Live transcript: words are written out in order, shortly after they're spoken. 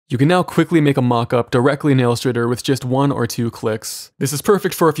You can now quickly make a mock-up directly in Illustrator with just 1 or 2 clicks. This is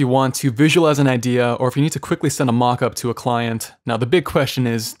perfect for if you want to visualize an idea or if you need to quickly send a mock-up to a client. Now the big question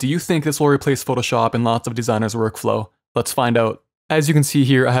is, do you think this will replace Photoshop in lots of designers' workflow? Let's find out. As you can see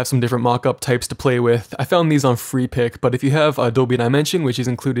here, I have some different mock-up types to play with. I found these on FreePick, but if you have Adobe Dimension, which is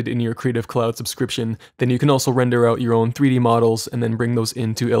included in your Creative Cloud subscription, then you can also render out your own 3D models and then bring those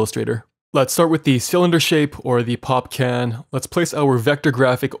into Illustrator. Let's start with the cylinder shape or the pop can. Let's place our vector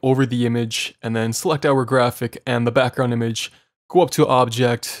graphic over the image and then select our graphic and the background image. Go up to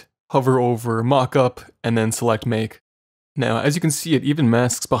Object, hover over Mockup, and then select Make. Now, as you can see, it even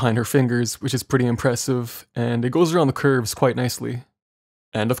masks behind her fingers, which is pretty impressive, and it goes around the curves quite nicely.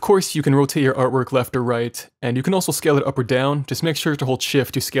 And of course, you can rotate your artwork left or right, and you can also scale it up or down. Just make sure to hold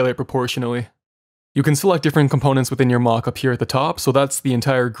Shift to scale it proportionally. You can select different components within your mockup here at the top, so that's the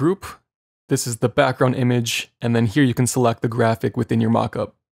entire group. This is the background image, and then here you can select the graphic within your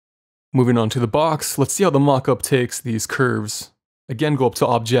mockup. Moving on to the box, let's see how the mockup takes these curves. Again, go up to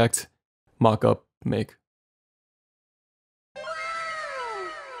Object, Mockup, Make.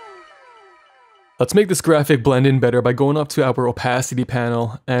 Let's make this graphic blend in better by going up to our opacity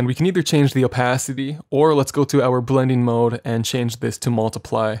panel, and we can either change the opacity, or let's go to our blending mode and change this to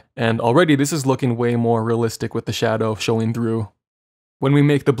multiply. And already this is looking way more realistic with the shadow showing through. When we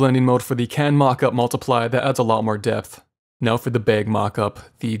make the blending mode for the can mockup multiply, that adds a lot more depth. Now for the bag mockup,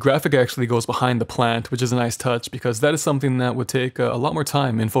 the graphic actually goes behind the plant, which is a nice touch because that is something that would take a lot more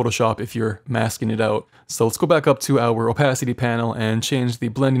time in Photoshop if you're masking it out. So let's go back up to our opacity panel and change the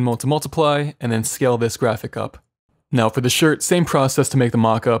blending mode to multiply and then scale this graphic up. Now for the shirt, same process to make the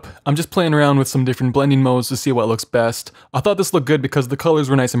mockup. I'm just playing around with some different blending modes to see what looks best. I thought this looked good because the colors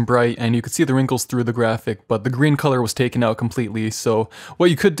were nice and bright and you could see the wrinkles through the graphic, but the green color was taken out completely. So what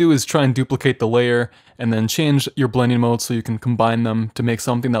you could do is try and duplicate the layer and then change your blending mode so you can combine them to make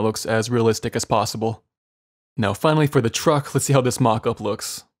something that looks as realistic as possible. Now finally for the truck, let's see how this mockup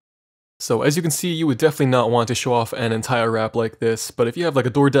looks. So as you can see, you would definitely not want to show off an entire wrap like this, but if you have like a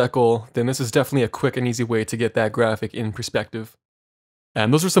door decal, then this is definitely a quick and easy way to get that graphic in perspective.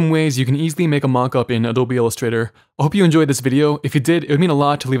 And those are some ways you can easily make a mockup in Adobe Illustrator. I hope you enjoyed this video. If you did, it would mean a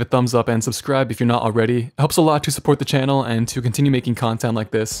lot to leave a thumbs up and subscribe if you're not already. It helps a lot to support the channel and to continue making content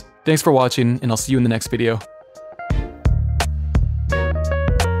like this. Thanks for watching, and I'll see you in the next video.